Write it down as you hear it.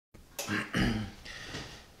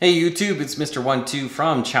Hey YouTube, it's Mr. 12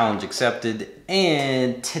 from Challenge Accepted,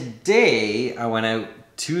 and today I went out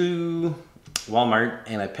to Walmart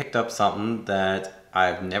and I picked up something that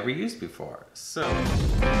I've never used before. So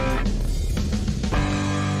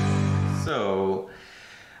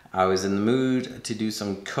I was in the mood to do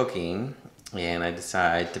some cooking and I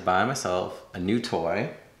decided to buy myself a new toy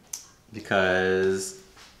because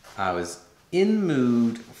I was in the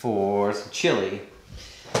mood for some chili.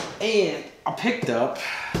 And I picked up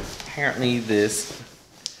apparently this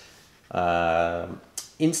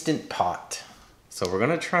instant pot. So we're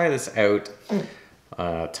gonna try this out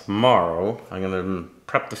tomorrow. I'm gonna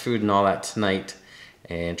prep the food and all that tonight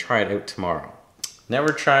and try it out tomorrow. Never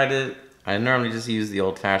tried it. I normally just use the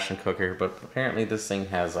old-fashioned cooker, but apparently this thing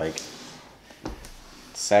has like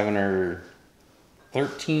 7 or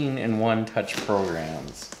 13 in one touch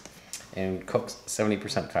programs and cooks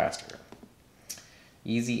 70% faster.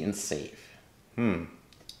 Easy and safe.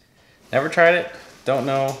 Never tried it. Don't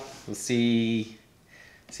know. We'll see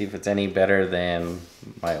if it's any better than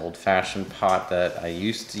my old-fashioned pot that I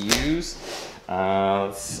used to use.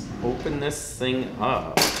 Let's open this thing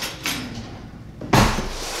up.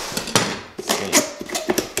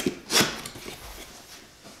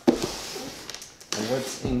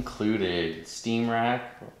 What's included? Steam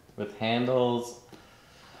rack with handles.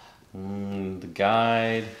 The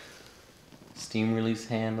guide. Steam release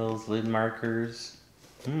handles, lid markers.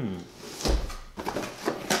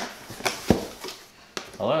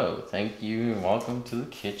 Hello, thank you, and welcome to the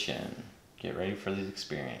kitchen. Get ready for the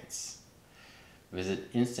experience. Visit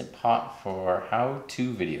Instant Pot for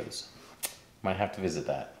how-to videos. Might have to visit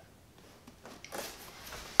that.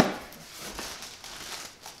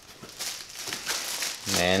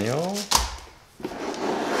 Manual.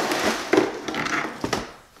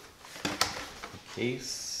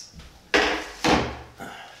 Case.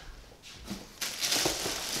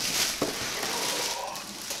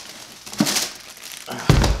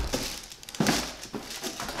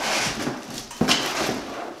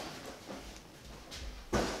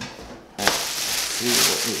 See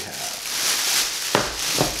what we have.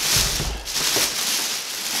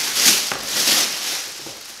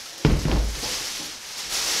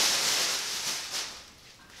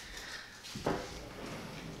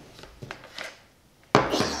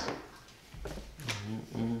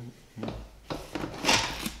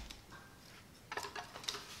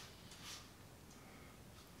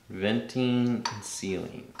 Venting and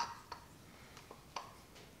sealing.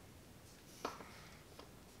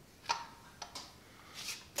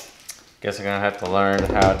 Guess I'm gonna have to learn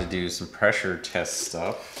how to do some pressure test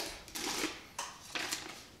stuff.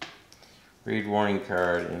 Read warning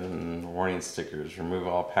card and warning stickers. Remove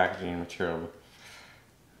all packaging material.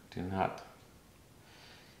 Do not.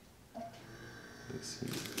 Let's see.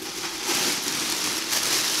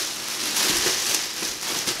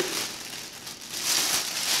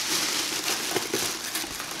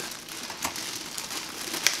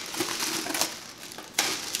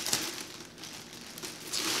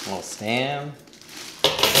 Little stand.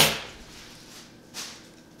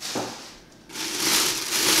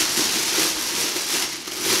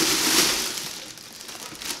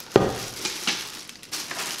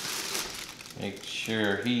 Make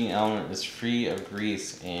sure heating element is free of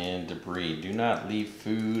grease and debris. Do not leave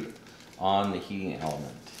food on the heating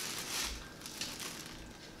element.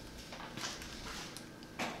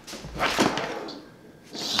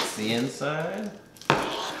 That's the inside.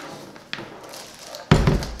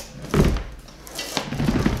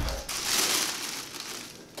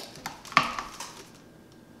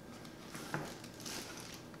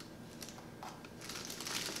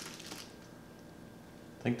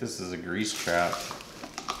 I think this is a grease trap.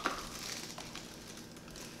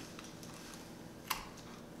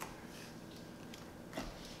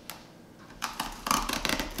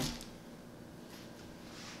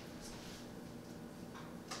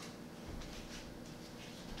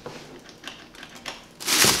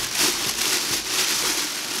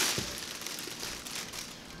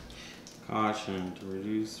 Caution to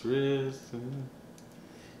reduce risk.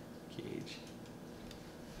 Gauge.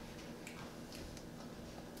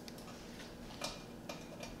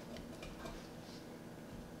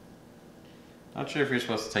 Not sure if you're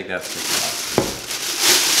supposed to take that sticker off.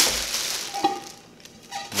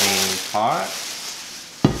 Main pot.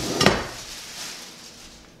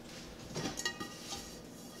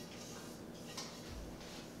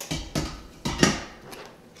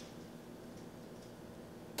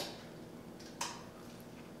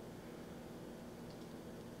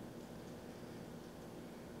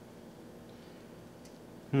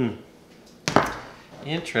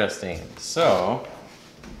 Interesting. So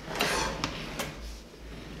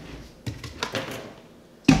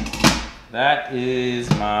that is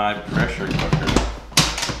my pressure cooker.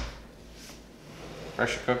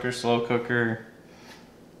 Pressure cooker, slow cooker,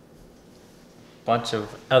 bunch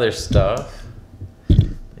of other stuff.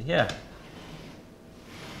 But yeah.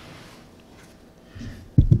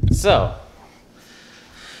 So,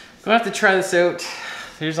 gonna have to try this out.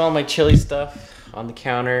 Here's all my chili stuff on the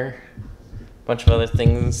counter. Bunch of other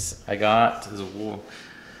things I got. There's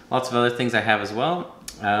lots of other things I have as well.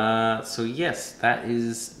 So yes, that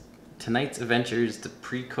is tonight's adventures, to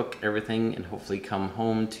pre-cook everything and hopefully come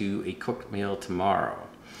home to a cooked meal tomorrow.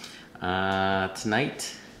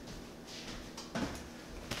 Tonight,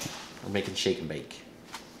 we're making shake and bake.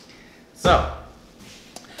 So,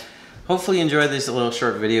 hopefully you enjoyed this little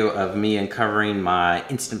short video of me uncovering my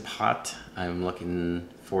Instant Pot. I'm looking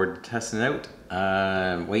forward to testing it out.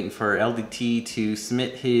 I'm waiting for LDT to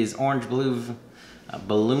submit his orange blue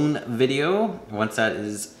balloon video. Once that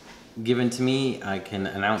is given to me, I can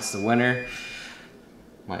announce the winner.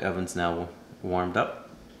 My oven's now warmed up.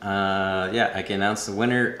 Yeah, I can announce the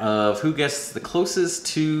winner of who gets the closest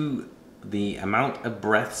to the amount of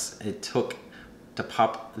breaths it took to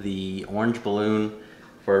pop the orange balloon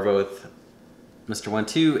for both Mr.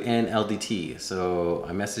 1-2 and LDT. So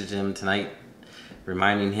I messaged him tonight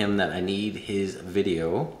reminding him that I need his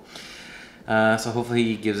video. So hopefully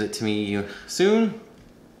he gives it to me soon.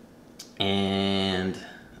 And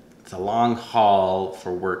it's a long haul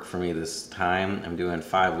for work for me this time. I'm doing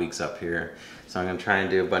 5 weeks up here. So I'm gonna try and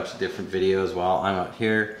do a bunch of different videos while I'm out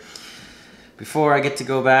here before I get to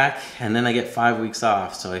go back, and then I get 5 weeks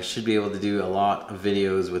off. So I should be able to do a lot of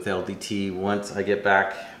videos with LDT once I get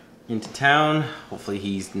back into town. Hopefully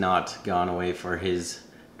he's not gone away for his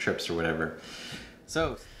trips or whatever.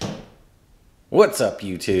 So, what's up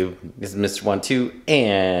YouTube? This is Mr. 1-2,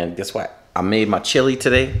 and guess what? I made my chili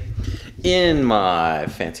today in my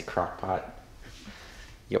fancy crock pot.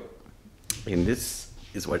 Yep. And this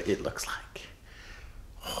is what it looks like.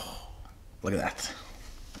 Oh, look at that.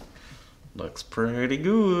 Looks pretty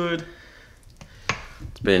good.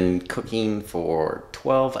 It's been cooking for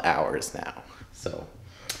 12 hours now. So,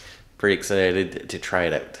 pretty excited to try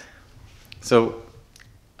it out. So,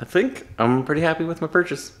 I think I'm pretty happy with my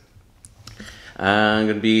purchase. I'm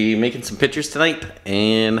gonna be making some pictures tonight,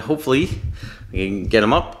 and hopefully we can get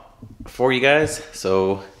them up for you guys.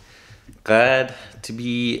 So glad to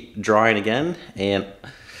be drawing again, and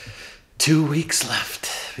 2 weeks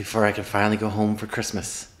left before I can finally go home for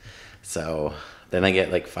Christmas. So then I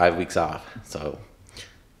get like 5 weeks off. So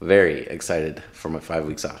very excited for my 5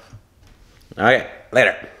 weeks off. All right,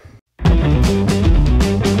 later.